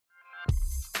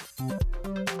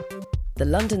The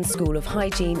London School of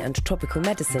Hygiene and Tropical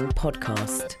Medicine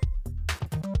podcast.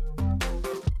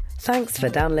 Thanks for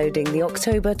downloading the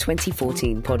October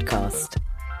 2014 podcast.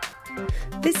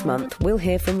 This month, we'll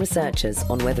hear from researchers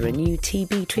on whether a new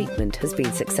TB treatment has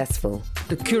been successful.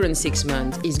 The current 6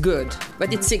 months is good,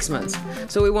 but it's 6 months.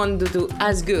 So we want to do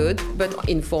as good, but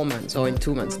in 4 months or in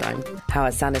 2 months' time. How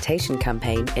a sanitation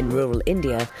campaign in rural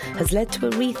India has led to a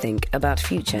rethink about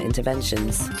future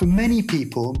interventions. For many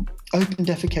people, open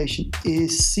defecation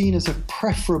is seen as a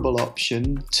preferable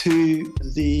option to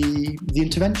the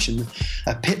intervention,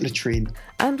 pit latrine.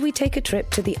 And we take a trip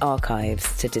to the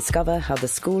archives to discover how the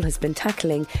school has been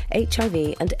tackling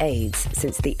HIV and AIDS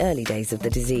since the early days of the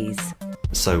disease.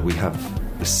 So we have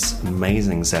this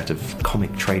amazing set of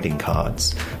comic trading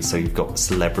cards. So you've got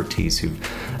celebrities who've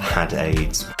had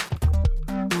AIDS.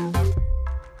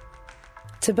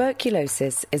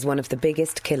 Tuberculosis is one of the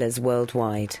biggest killers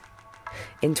worldwide.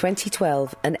 In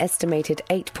 2012, an estimated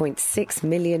 8.6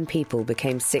 million people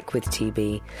became sick with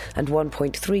TB and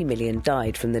 1.3 million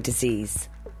died from the disease.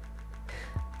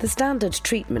 The standard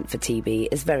treatment for TB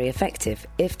is very effective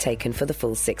if taken for the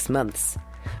full 6 months.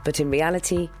 But in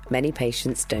reality, many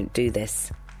patients don't do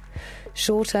this.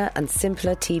 Shorter and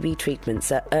simpler TB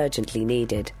treatments are urgently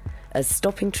needed, as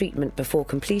stopping treatment before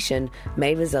completion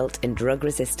may result in drug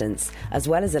resistance, as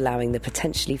well as allowing the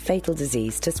potentially fatal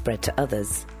disease to spread to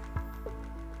others.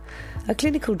 A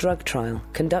clinical drug trial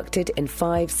conducted in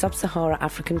 5 sub-Sahara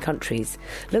African countries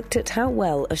looked at how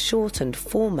well a shortened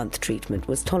 4-month treatment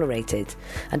was tolerated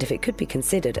and if it could be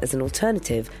considered as an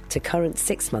alternative to current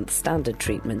 6-month standard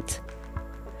treatment.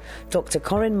 Dr.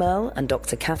 Corinne Merle and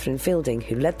Dr. Katherine,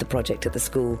 who led the project at the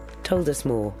school, told us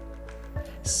more.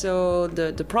 So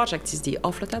the project is the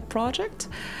Oflotab project.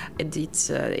 It's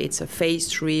a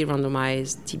phase 3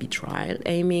 randomized TB trial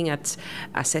aiming at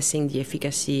assessing the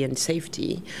efficacy and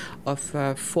safety of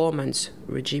a 4-month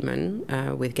regimen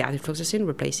with garifloxacin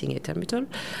replacing etambutol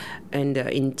and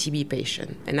in TB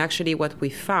patients. And actually what we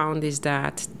found is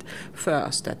that,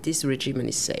 first, that this regimen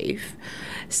is safe.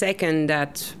 Second,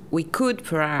 that we could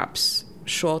perhaps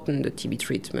shorten the TB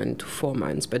treatment to 4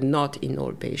 months, but not in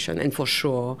all patients. And for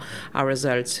sure, our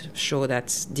results show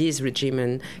that this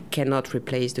regimen cannot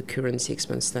replace the current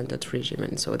 6-month standard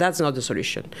regimen. So that's not the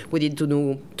solution. We need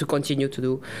to continue to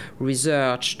do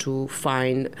research to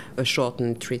find a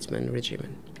shortened treatment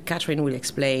regimen. Katherine will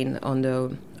explain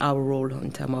on our role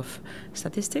in terms of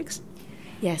statistics.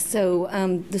 Yes, so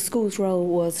the school's role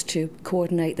was to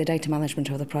coordinate the data management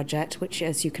of the project, which,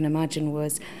 as you can imagine,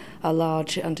 was a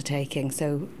large undertaking.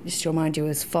 So just to remind you, it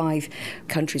was 5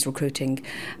 countries recruiting,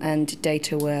 and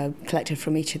data were collected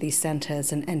from each of these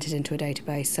centres and entered into a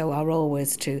database. So our role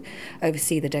was to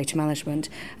oversee the data management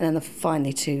and then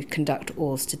finally to conduct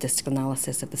all statistical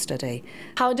analysis of the study.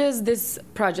 How does this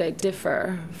project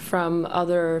differ from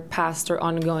other past or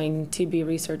ongoing TB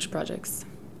research projects?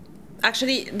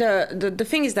 Actually, the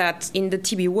thing is that in the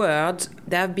TB world,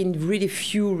 there have been really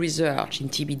few research in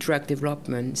TB drug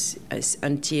developments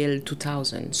until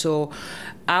 2000. So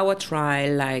our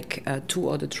trial, like 2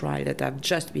 other trials that have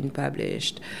just been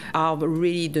published, are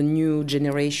really the new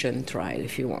generation trial,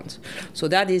 if you want. So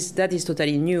that is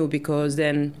totally new, because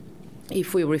then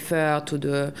if we refer to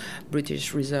the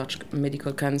British Research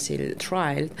Medical Council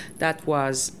trial, that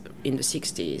was in the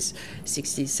 60s,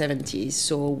 70s.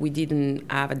 So we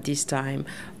didn't have at this time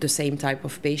the same type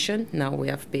of patient. Now we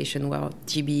have patients who are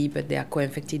TB, but they are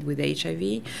co-infected with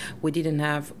HIV. We didn't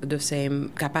have the same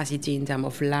capacity in terms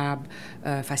of lab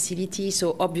facility.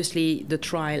 So obviously the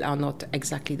trials are not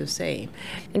exactly the same.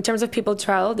 In terms of people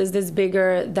trialed, is this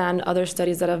bigger than other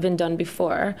studies that have been done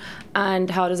before? And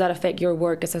how does that affect your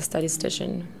work as a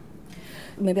statistician?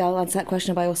 Maybe I'll answer that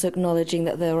question by also acknowledging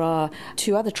that there are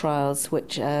 2 other trials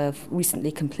which have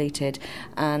recently completed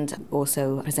and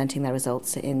also presenting their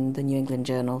results in the New England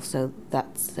Journal. So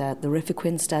that's the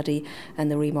Rifaquin study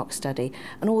and the REMOC study.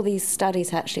 And all these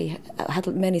studies actually had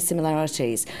many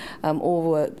similarities. All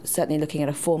were certainly looking at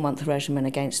a 4-month regimen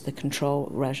against the control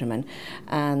regimen.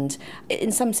 And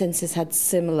in some senses had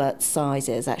similar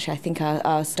sizes. Actually, I think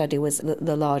our study was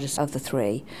the largest of the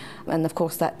 3. And of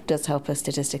course, that does help us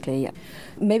statistically.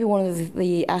 Maybe one of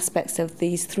the aspects of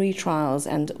these 3 trials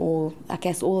and all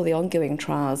of the ongoing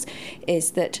trials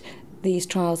is that these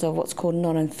trials are what's called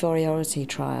non-inferiority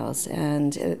trials,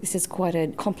 and this is quite a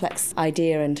complex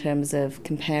idea in terms of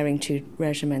comparing 2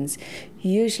 regimens.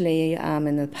 Usually,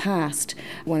 in the past,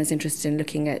 one is interested in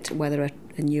looking at whether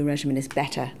a the new regimen is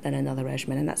better than another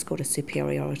regimen, and that's called a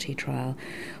superiority trial.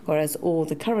 Whereas all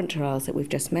the current trials that we've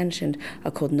just mentioned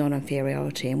are called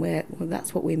non-inferiority, and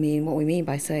that's what we mean. What we mean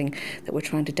by saying that we're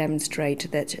trying to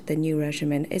demonstrate that the new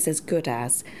regimen is as good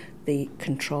as the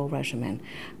control regimen,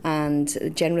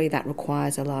 and generally that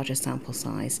requires a larger sample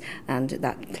size, and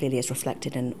that clearly is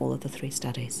reflected in all of the 3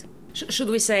 studies. Should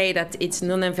we say that it's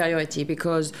non-inferiority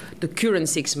because the current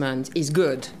 6 months is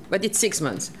good, but it's 6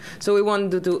 months? So we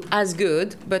want to do as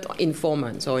good, but in 4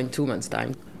 months or in 2 months'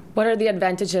 time. What are the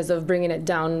advantages of bringing it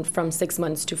down from 6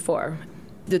 months to 4?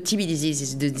 The TB disease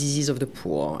is the disease of the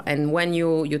poor, and when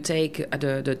you take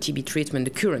the TB treatment,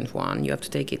 the current one, you have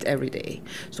to take it every day.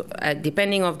 So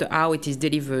depending on how it is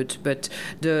delivered, but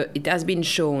it has been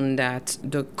shown that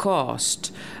the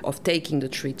cost of taking the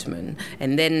treatment,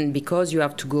 and then because you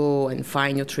have to go and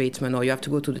find your treatment, or you have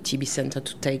to go to the TB center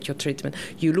to take your treatment,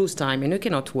 you lose time and you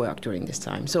cannot work during this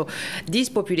time. So this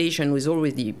population who is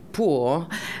already poor,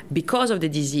 because of the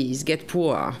disease, get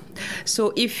poorer.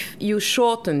 So if you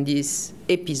shorten this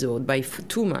episode by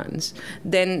 2 months,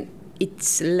 then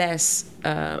it's less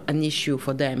an issue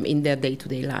for them in their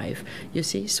day-to-day life, you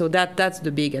see? So that's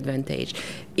the big advantage.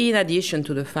 In addition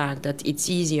to the fact that it's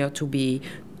easier to be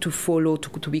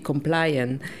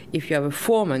compliant if you have a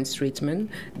 4-month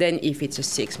treatment than if it's a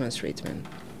 6-month treatment.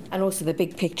 And also the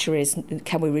big picture is,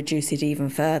 can we reduce it even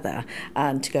further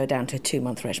and to go down to a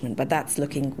 2-month regimen? But that's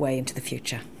looking way into the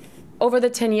future. Over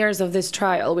the 10 years of this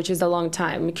trial, which is a long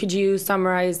time, could you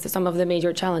summarize some of the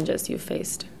major challenges you've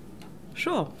faced?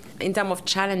 Sure. In terms of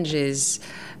challenges,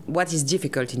 what is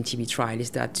difficult in TB trial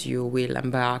is that you will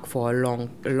embark for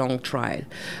a long trial.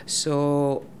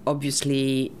 So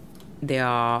obviously there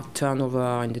are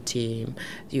turnover in the team.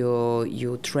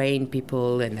 You train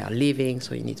people and they are leaving,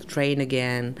 so you need to train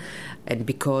again. And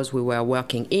because we were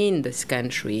working in this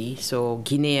country, so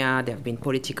Guinea, there have been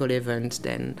political events,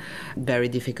 then very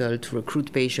difficult to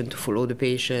recruit patients, to follow the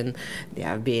patient. There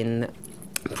have been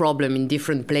problem in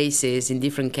different places, in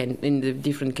the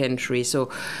different countries.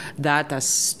 So that has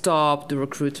stopped the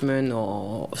recruitment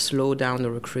or slowed down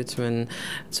the recruitment.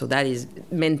 So that is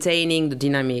maintaining the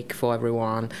dynamic for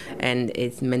everyone, and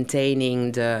it's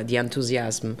maintaining the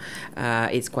enthusiasm.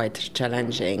 It's quite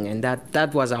challenging, and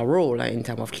that was our role in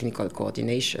terms of clinical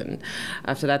coordination.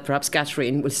 After that, perhaps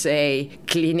Katherine will say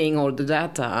cleaning all the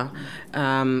data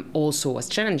also was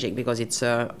challenging because it's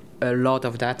a lot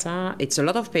of data. It's a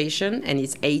lot of patients, and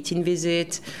it's 18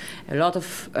 visits. A lot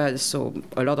of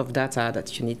data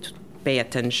that you need to pay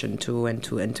attention to and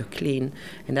to clean,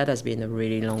 and that has been a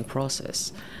really long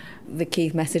process. The key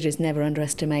message is never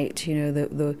underestimate,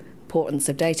 the importance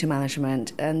of data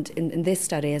management. And in this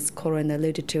study, as Corinne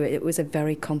alluded to, it was a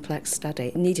very complex study.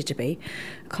 It needed to be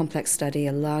a complex study,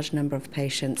 a large number of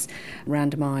patients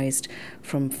randomised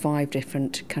from 5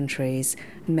 different countries,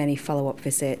 many follow-up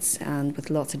visits, and with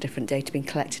lots of different data being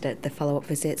collected at the follow-up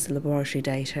visits, laboratory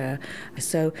data.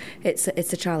 So it's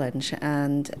a challenge,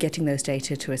 and getting those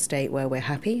data to a state where we're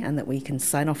happy and that we can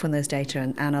sign off on those data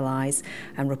and analyse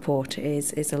and report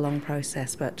is a long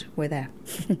process, but we're there.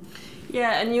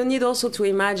 Yeah, and you need also to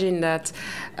imagine that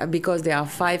because there are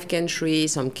 5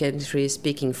 countries, some countries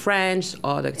speaking French,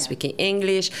 others speaking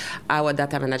English. Our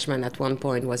data management at one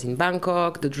point was in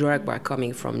Bangkok. The drugs were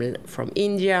coming from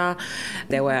India.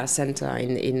 There were a center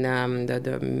in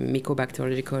the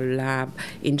mycobacteriological lab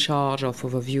in charge of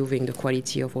overviewing the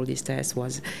quality of all these tests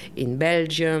was in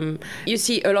Belgium. You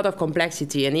see a lot of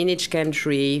complexity, and in each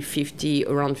country,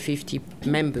 around 50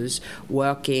 members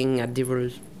working at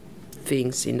different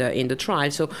things in the trial.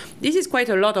 So this is quite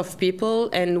a lot of people,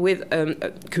 and with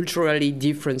culturally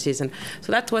differences, and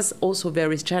so that was also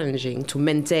very challenging to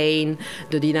maintain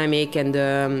the dynamic and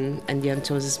the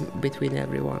enthusiasm between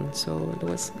everyone. So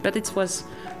it was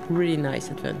really nice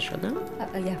adventure, no?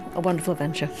 Yeah, a wonderful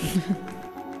adventure.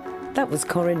 That was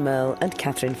Corinne, Merle and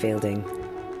Katherine Fielding.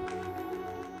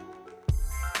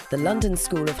 The London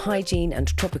School of Hygiene and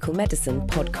Tropical Medicine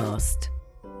podcast.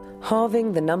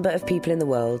 Halving the number of people in the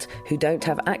world who don't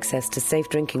have access to safe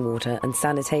drinking water and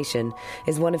sanitation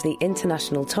is one of the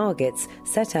international targets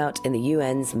set out in the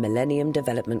UN's Millennium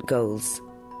Development Goals.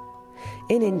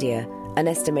 In India, an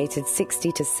estimated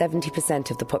 60 to 70%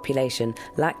 of the population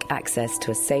lack access to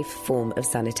a safe form of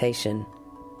sanitation.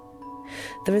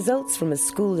 The results from a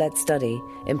school-led study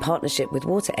in partnership with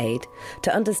WaterAid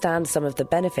to understand some of the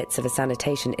benefits of a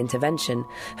sanitation intervention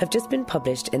have just been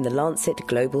published in the Lancet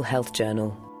Global Health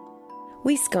Journal.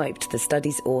 We Skyped the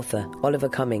study's author, Oliver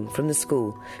Cumming, from the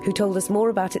school, who told us more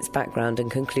about its background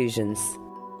and conclusions.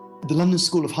 The London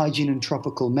School of Hygiene and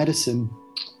Tropical Medicine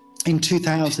in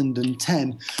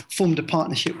 2010 formed a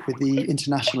partnership with the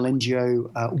international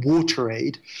NGO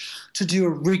WaterAid to do a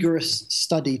rigorous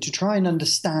study to try and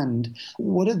understand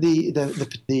what are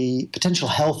the potential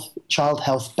child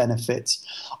health benefits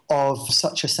of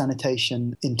such a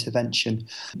sanitation intervention.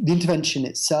 The intervention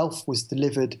itself was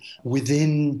delivered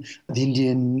within the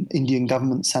Indian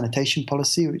government sanitation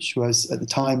policy, which was at the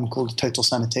time called the Total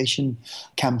Sanitation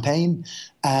Campaign,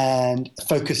 and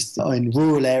focused on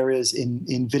rural areas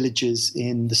in villages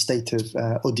in the state of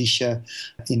Odisha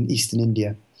in eastern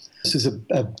India. This was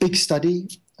a big study,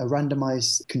 a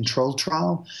randomized control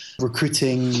trial,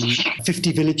 recruiting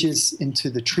 50 villages into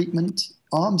the treatment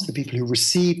arms, the people who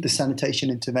received the sanitation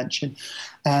intervention,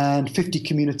 and 50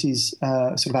 communities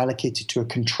sort of allocated to a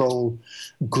control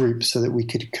group so that we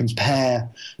could compare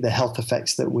the health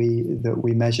effects that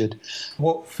we measured.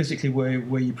 What physically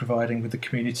were you providing with the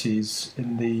communities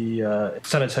in the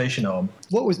sanitation arm?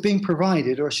 What was being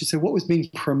provided, or I should say what was being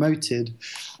promoted,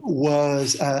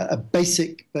 was a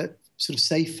basic but sort of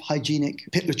safe,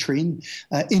 hygienic pit latrine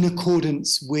in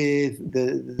accordance with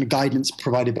the guidance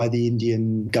provided by the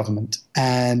Indian government.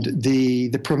 And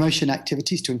the promotion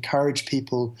activities to encourage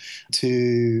people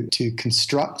to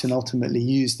construct and ultimately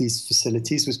use these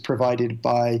facilities was provided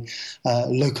by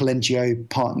local NGO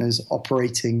partners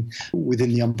operating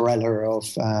within the umbrella of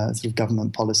sort of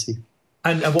government policy.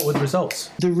 And what were the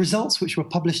results? The results, which were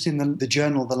published in the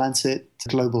journal, The Lancet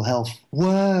Global Health,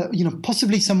 were,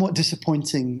 possibly somewhat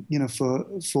disappointing,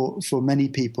 for many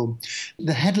people.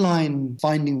 The headline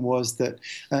finding was that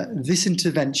this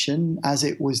intervention, as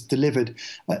it was delivered,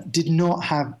 did not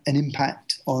have an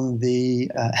impact on the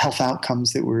health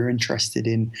outcomes that we were interested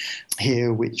in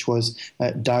here, which was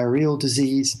diarrheal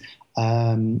disease,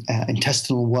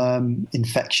 intestinal worm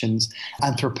infections,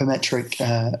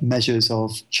 anthropometric measures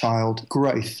of child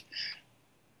growth.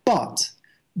 But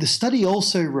the study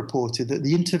also reported that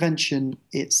the intervention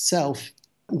itself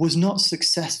was not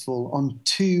successful on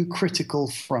two critical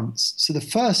fronts. So the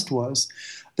first was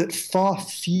that far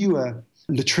fewer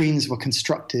latrines were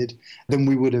constructed than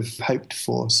we would have hoped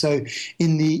for. So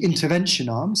in the intervention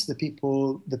arms, the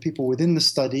people within the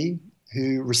study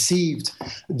who received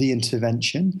the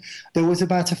intervention, there was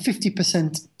about a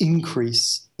 50%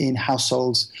 increase in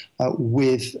households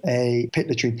with a pit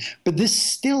latrine. But this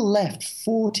still left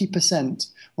 40%,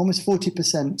 almost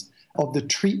 40% of the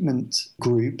treatment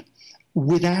group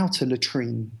without a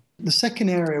latrine. The second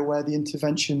area where the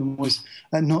intervention was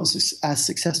not as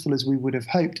successful as we would have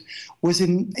hoped was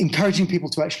in encouraging people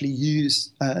to actually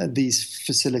use these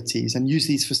facilities and use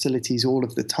these facilities all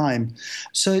of the time.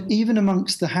 So even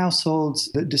amongst the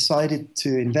households that decided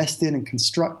to invest in and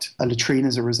construct a latrine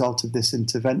as a result of this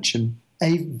intervention,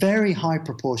 a very high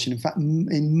proportion, in fact,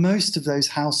 in most of those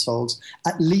households,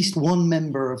 at least one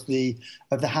member of the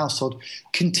household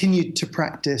continued to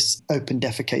practice open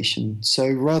defecation. So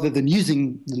rather than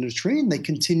using the latrine, they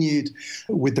continued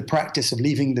with the practice of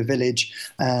leaving the village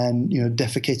and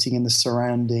defecating in the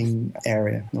surrounding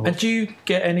area. And do you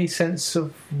get any sense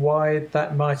of why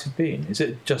that might have been? Is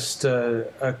it just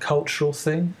a cultural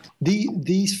thing?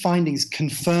 These findings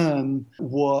confirm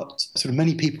what sort of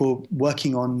many people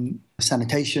working on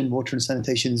sanitation, water and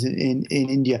sanitation in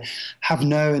India have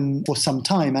known for some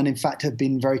time and in fact have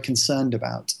been very concerned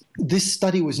about. This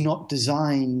study was not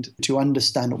designed to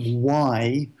understand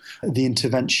why the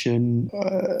intervention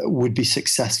would be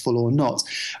successful or not.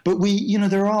 But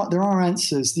there are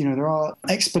answers, there are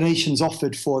explanations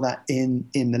offered for that in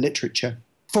the literature.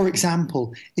 For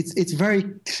example, it's very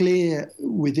clear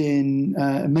within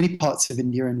many parts of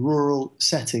India in rural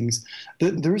settings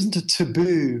that there isn't a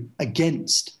taboo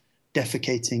against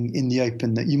defecating in the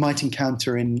open that you might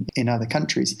encounter in other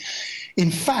countries.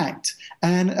 In fact,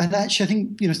 and actually I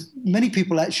think many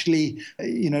people actually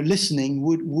listening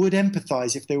would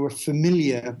empathize if they were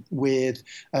familiar with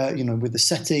with the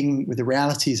setting, with the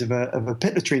realities of a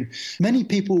pit latrine. Many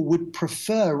people would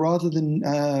prefer, rather than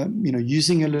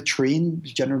using a latrine,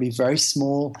 generally very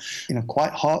small,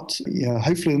 quite hot,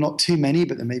 hopefully not too many,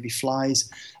 but there may be flies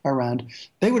around,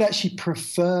 they would actually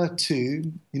prefer to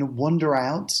wander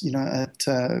out at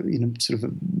sort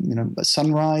of a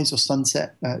sunrise or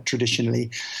sunset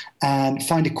traditionally, and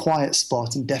find a quiet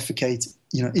spot and defecate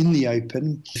in the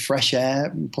open, fresh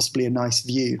air, possibly a nice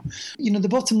view. The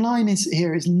bottom line is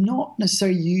not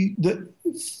necessarily that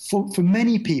for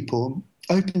many people,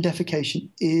 open defecation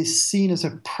is seen as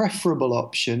a preferable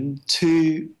option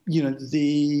to,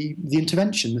 the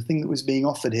intervention, the thing that was being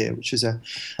offered here, which was a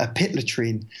pit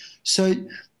latrine. So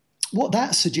what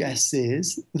that suggests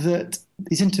is that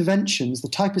these interventions, the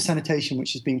type of sanitation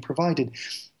which is being provided,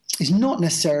 is not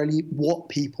necessarily what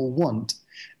people want.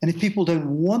 And if people don't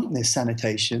want this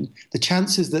sanitation, the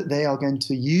chances that they are going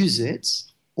to use it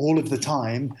all of the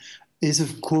time is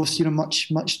of course,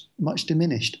 much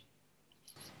diminished.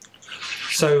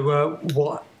 So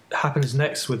what happens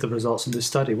next with the results of this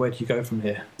study? Where do you go from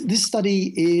here? This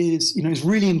study is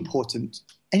really important.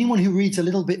 Anyone who reads a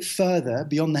little bit further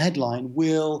beyond the headline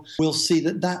will see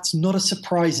that that's not a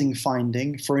surprising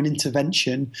finding for an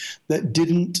intervention that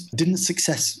didn't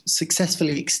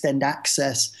successfully extend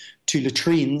access to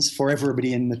latrines for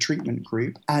everybody in the treatment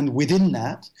group, and within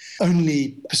that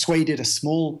only persuaded a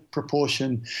small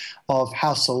proportion of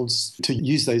households to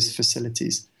use those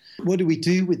facilities. What do we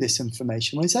do with this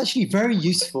information? Well, it's actually very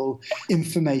useful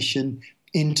information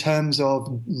in terms of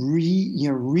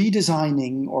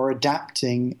redesigning or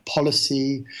adapting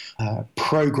policy,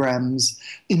 programs,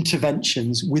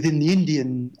 interventions within the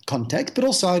Indian context, but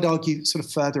also I'd argue sort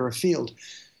of further afield.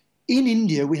 In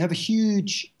India, we have a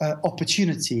huge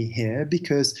opportunity here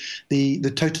because the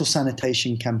total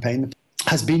sanitation campaign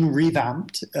has been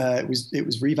revamped. It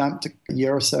was revamped a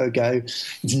year or so ago.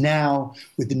 It's now,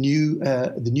 with the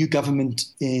new government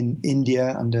in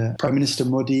India under Prime Minister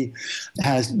Modi,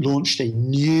 has launched a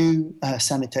new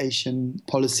sanitation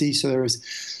policy. So there is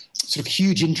sort of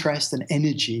huge interest and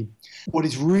energy. What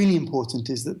is really important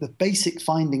is that the basic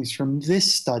findings from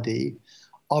this study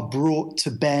are brought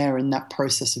to bear in that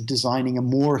process of designing a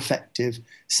more effective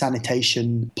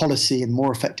sanitation policy and more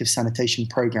effective sanitation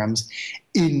programs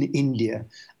in India.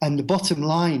 And the bottom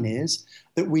line is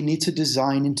that we need to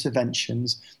design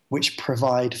interventions which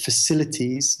provide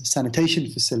facilities, sanitation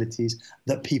facilities,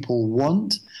 that people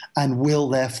want and will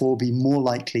therefore be more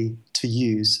likely to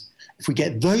use. If we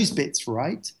get those bits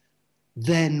right,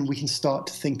 then we can start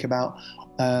to think about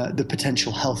the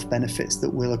potential health benefits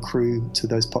that will accrue to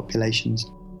those populations.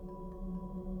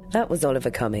 That was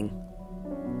Oliver Cumming.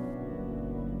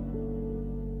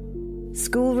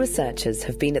 School researchers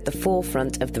have been at the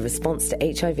forefront of the response to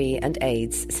HIV and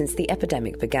AIDS since the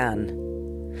epidemic began.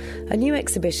 A new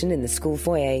exhibition in the school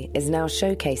foyer is now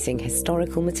showcasing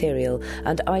historical material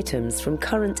and items from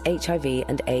current HIV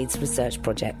and AIDS research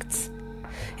projects.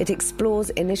 It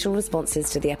explores initial responses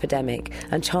to the epidemic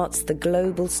and charts the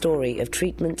global story of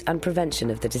treatment and prevention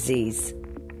of the disease.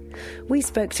 We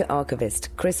spoke to archivist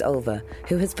Chris Olver,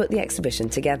 who has put the exhibition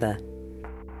together.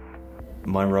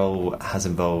 My role has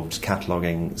involved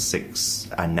cataloguing 6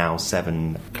 and now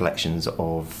 7 collections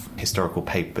of historical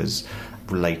papers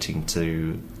relating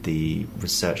to the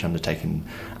research undertaken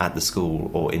at the school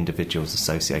or individuals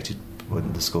associated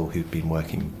with the school who've been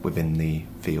working within the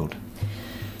field.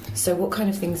 So what kind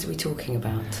of things are we talking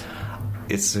about?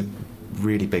 It's a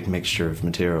really big mixture of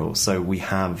material. So we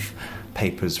have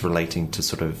papers relating to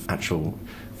sort of actual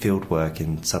field work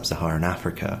in sub-Saharan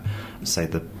Africa, say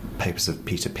the papers of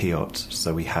Peter Piot.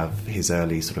 So we have his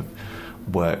early sort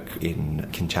of work in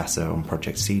Kinshasa on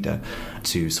Project Cedar,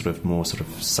 to sort of more sort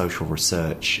of social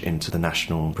research into the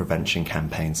national prevention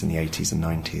campaigns in the 80s and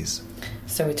 90s.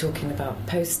 So we're talking about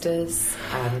posters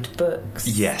and books?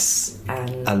 Yes,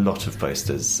 and a lot of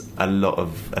posters, a lot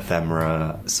of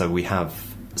ephemera. So we have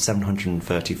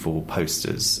 734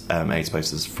 posters, AIDS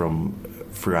posters from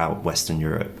throughout Western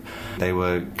Europe. They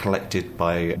were collected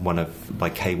by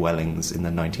Kay Wellings in the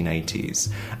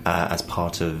 1980s as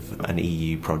part of an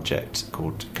EU project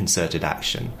called Concerted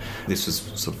Action. This was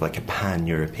sort of like a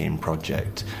pan-European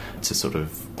project to sort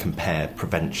of compare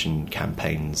prevention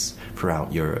campaigns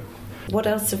throughout Europe. What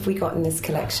else have we got in this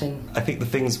collection? I think the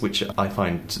things which I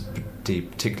find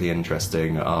particularly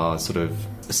interesting are sort of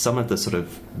some of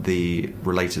the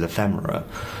related ephemera.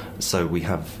 So we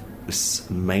have this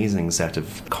amazing set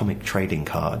of comic trading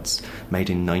cards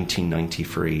made in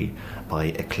 1993 by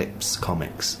Eclipse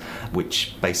Comics,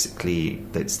 which basically,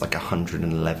 it's like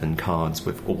 111 cards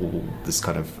with all this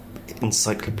kind of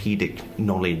encyclopedic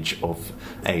knowledge of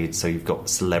AIDS. So you've got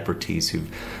celebrities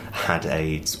who've had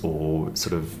AIDS, or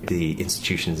sort of the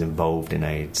institutions involved in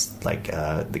AIDS, like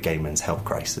the Gay Men's Health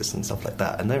Crisis and stuff like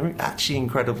that. And they're actually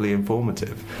incredibly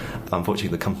informative. Unfortunately,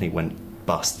 the company went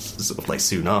bust sort of like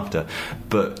soon after,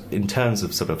 but in terms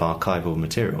of sort of archival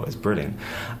material, it's brilliant.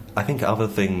 I think other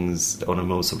things on a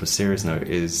more sort of serious note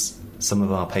is some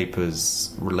of our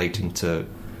papers relating to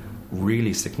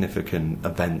really significant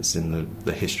events in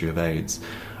the history of AIDS,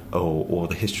 or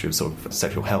the history of sort of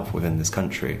sexual health within this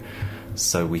country.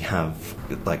 So we have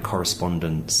like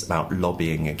correspondence about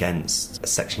lobbying against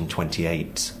Section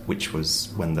 28, which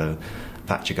was when the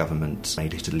Thatcher government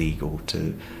made it illegal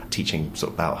to teaching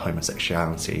sort of about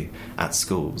homosexuality at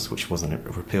schools, which wasn't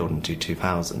repealed until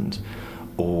 2000,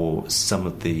 or some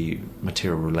of the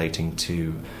material relating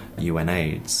to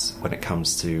UNAIDS when it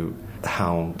comes to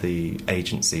how the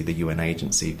UN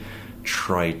agency,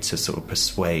 tried to sort of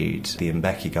persuade the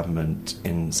Mbeki government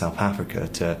in South Africa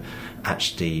to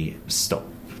actually stop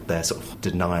their sort of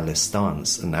denialist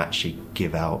stance and actually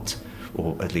give out,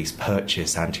 or at least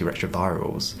purchase,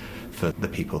 antiretrovirals for the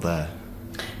people there.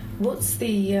 What's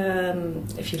the,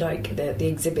 if you like, the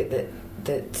exhibit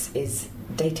that is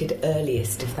dated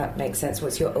earliest, if that makes sense?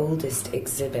 What's your oldest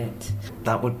exhibit?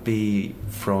 That would be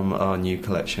from our new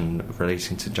collection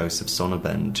relating to Joseph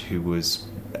Sonnabend, who was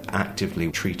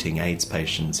actively treating AIDS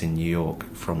patients in New York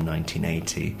from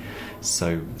 1980.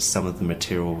 So some of the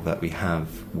material that we have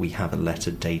a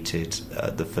letter dated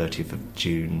the 30th of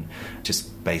June,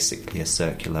 just basically a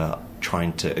circular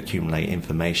trying to accumulate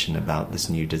information about this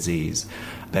new disease,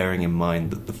 bearing in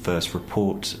mind that the first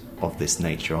report of this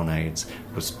nature on AIDS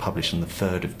was published on the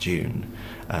 3rd of June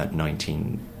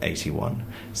 1981.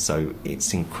 So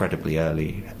it's incredibly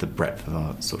early, the breadth of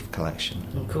our sort of collection.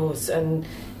 Of course, and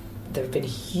there have been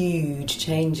huge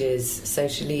changes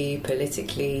socially,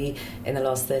 politically in the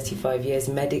last 35 years,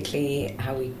 medically,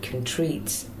 how we can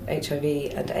treat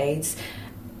HIV and AIDS.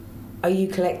 Are you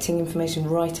collecting information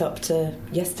right up to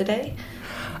yesterday?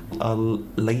 Our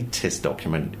latest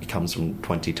document comes from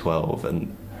 2012,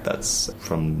 and that's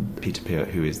from Peter Peart,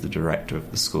 who is the director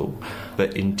of the school.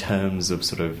 But in terms of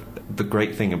sort of the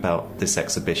great thing about this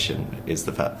exhibition is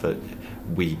the fact that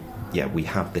we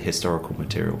have the historical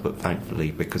material, but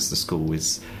thankfully, because the school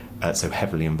is so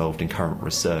heavily involved in current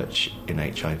research in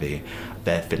HIV,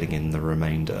 they're filling in the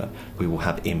remainder. We will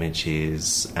have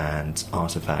images and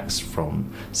artefacts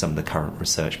from some of the current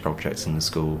research projects in the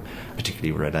school,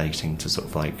 particularly relating to sort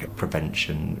of like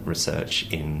prevention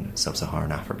research in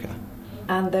sub-Saharan Africa.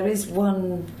 And there is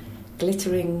one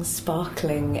glittering,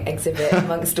 sparkling exhibit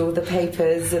amongst all the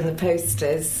papers and the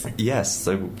posters. Yes,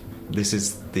 so this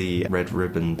is the red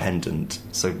ribbon pendant.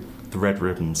 So the red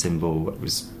ribbon symbol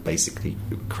was basically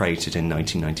created in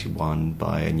 1991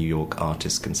 by a New York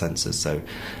artist consensus.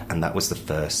 And that was the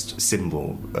first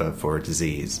symbol for a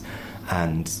disease.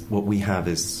 And what we have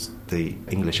is the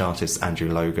English artist Andrew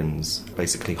Logan's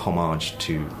basically homage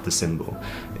to the symbol.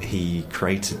 He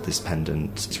created this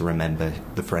pendant to remember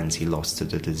the friends he lost to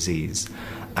the disease.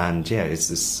 And yeah, it's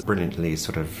this brilliantly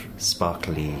sort of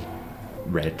sparkly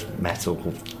red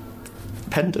metal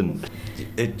pendant.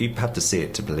 You have to see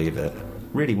it to believe it.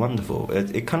 Really wonderful.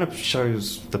 It kind of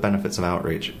shows the benefits of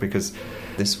outreach, because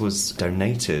this was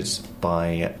donated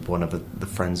by one of the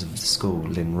friends of the school,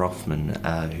 Lynn Rothman,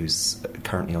 who's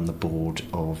currently on the board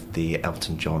of the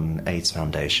Elton John AIDS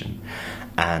Foundation.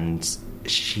 And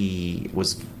she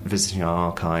was visiting our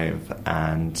archive,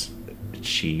 and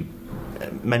she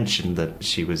mentioned that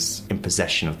she was in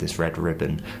possession of this red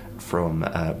ribbon from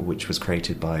which was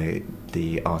created by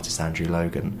the artist Andrew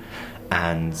Logan.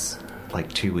 And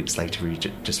like 2 weeks later, we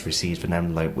just received an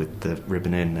envelope with the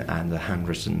ribbon in and a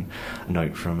handwritten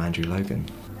note from Andrew Logan.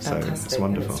 Fantastic. So it's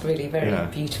wonderful. It's really very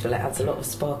beautiful. It adds a lot of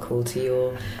sparkle to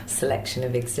your selection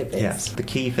of exhibits. Yes. The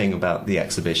key thing about the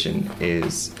exhibition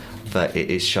is that it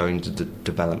is showing the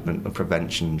development of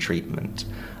prevention and treatment.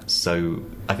 So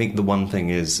I think the one thing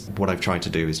is, what I've tried to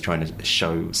do is trying to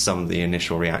show some of the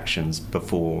initial reactions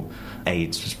before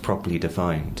AIDS was properly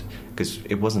defined. Because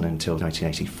it wasn't until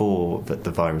 1984 that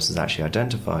the virus was actually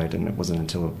identified, and it wasn't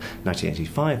until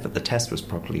 1985 that the test was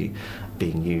properly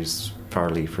being used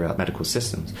thoroughly throughout medical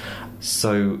systems.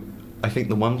 So I think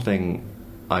the one thing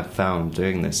I've found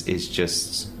doing this is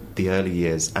just the early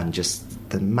years and just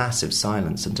the massive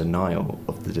silence and denial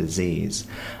of the disease,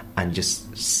 and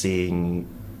just seeing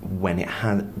when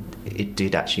it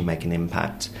did actually make an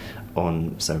impact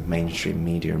on mainstream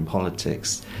media and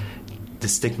politics. The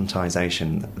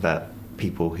stigmatisation that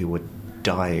people who were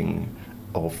dying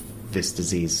of this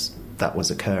disease that was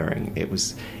occurring,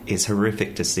 it's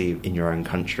horrific to see in your own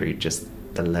country just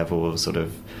the level of sort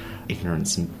of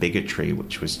ignorance and bigotry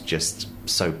which was just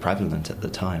so prevalent at the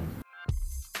time.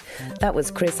 That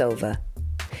was Chris Olver.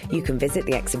 You can visit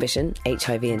the exhibition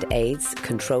HIV and AIDS,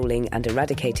 Controlling and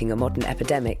Eradicating a Modern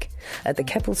Epidemic at the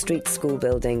Keppel Street School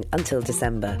building until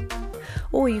December.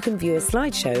 Or you can view a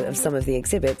slideshow of some of the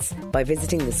exhibits by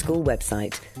visiting the school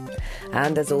website.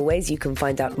 And as always, you can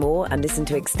find out more and listen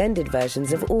to extended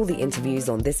versions of all the interviews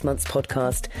on this month's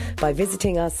podcast by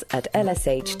visiting us at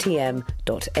lshtm.ac.uk.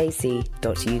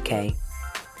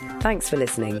 Thanks for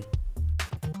listening.